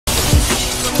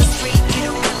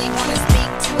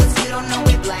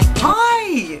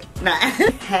Nah.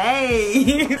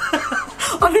 Hey!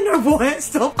 I don't know why it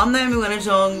stopped. I'm Naomi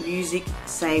Wenitong. Music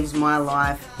saves my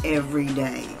life every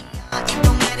day.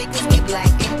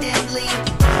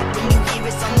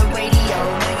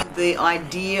 The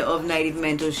idea of Naytive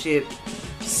Mentorship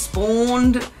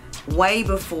spawned way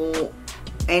before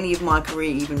any of my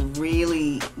career even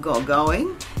really got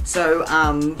going. So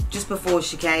just before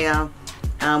Shakaya,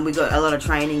 we got a lot of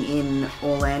training in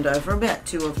Orlando for about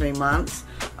 2 or 3 months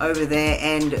over there,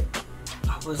 and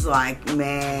I was like,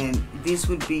 man, this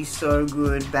would be so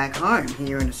good back home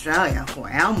here in Australia for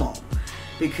our mob,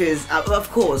 because of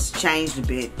course changed a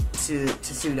bit to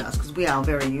suit us because we are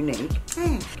very unique.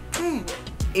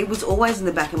 It was always in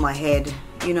the back of my head,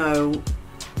 you know,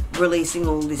 releasing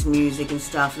all this music and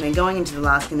stuff, and then going into the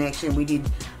Last Connection, we did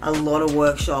a lot of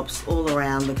workshops all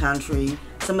around the country,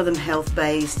 some of them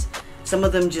health-based, some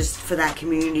of them just for that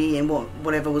community and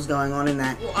whatever was going on in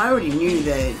that. Well, I already knew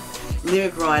that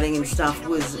lyric writing and stuff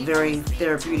was very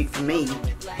therapeutic for me,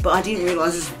 but I didn't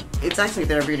realise it's actually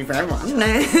therapeutic for everyone.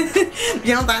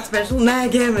 You're not that special, nah,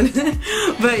 Kevin.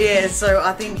 But yeah, so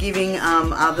I think giving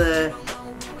other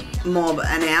mob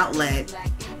an outlet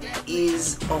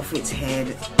is off its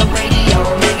head.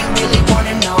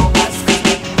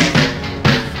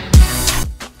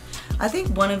 I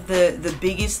think one of the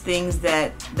biggest things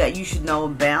that you should know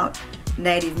about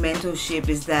Naytive Mentorship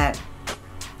is that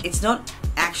it's not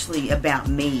actually about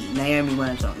me, Naomi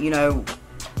Wenitong. You know,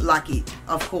 like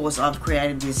of course I've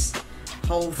created this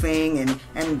whole thing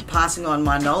and passing on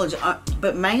my knowledge,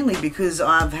 but mainly because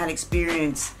I've had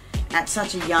experience at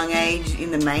such a young age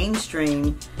in the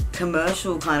mainstream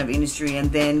commercial kind of industry,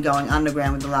 and then going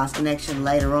underground with the Last Connection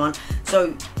later on.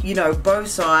 So, you know, both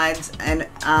sides, and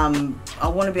I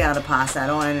want to be able to pass that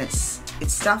on, and it's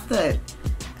stuff that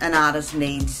an artist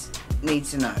needs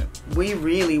to know. We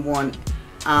really want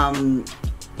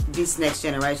this next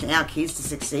generation, our kids, to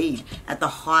succeed at the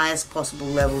highest possible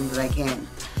level that they can.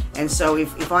 And so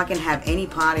if I can have any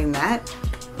part in that,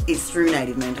 it's through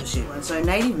Naytive Mentorship. And so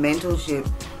Naytive Mentorship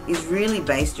is really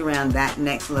based around that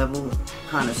next level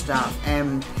kind of stuff,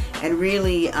 and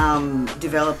really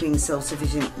developing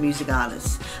self-sufficient music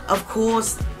artists. Of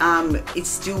course, it's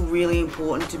still really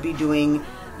important to be doing,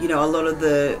 you know, a lot of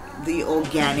the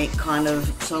organic kind of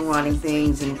songwriting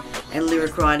things and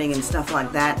lyric writing and stuff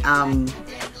like that.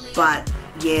 But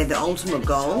yeah, the ultimate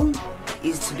goal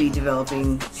is to be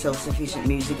developing self-sufficient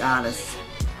music artists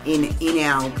in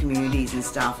our communities and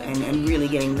stuff, and really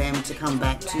getting them to come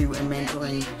back to and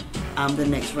mentoring the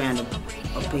next round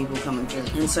of people coming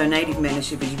through. And so Naytive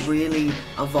Mentorship is really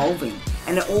evolving,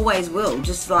 and it always will,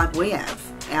 just like we have,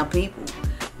 our people.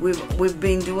 We've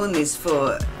been doing this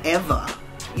forever,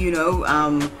 you know,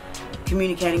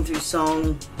 communicating through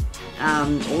song,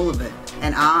 all of it,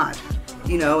 and art,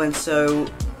 you know, and so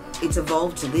it's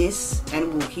evolved to this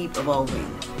and will keep evolving.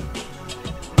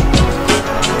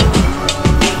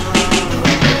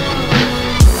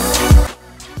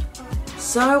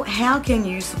 So how can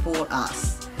you support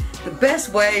us? The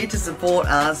best way to support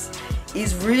us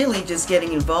is really just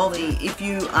getting involved. If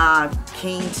you are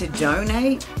keen to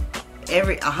donate,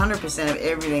 100% of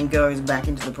everything goes back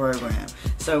into the program.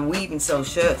 So we even sell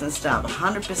shirts and stuff.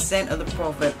 100% of the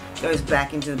profit goes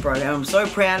back into the program. I'm so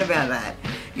proud about that.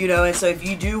 You know, and so if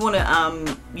you do want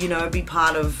to, you know, be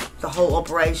part of the whole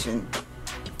operation,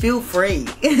 feel free.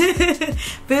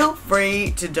 Feel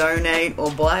free to donate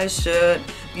or buy a shirt.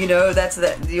 You know, that's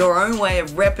your own way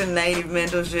of repping Naytive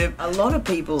Mentorship. A lot of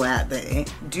people out there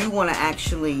do want to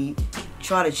actually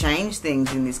try to change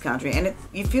things in this country, and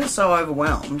you feel so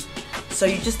overwhelmed. So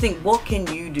you just think, what can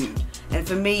you do? And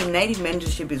for me, Naytive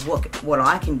Mentorship is what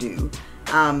I can do.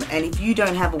 And if you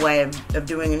don't have a way of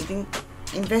doing anything,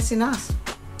 invest in us.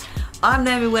 I'm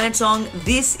Naomi Wenitong.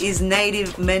 This is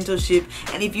Naytive Mentorship,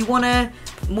 and if you want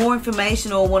more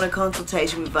information or want a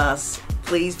consultation with us,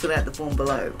 please fill out the form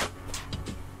below.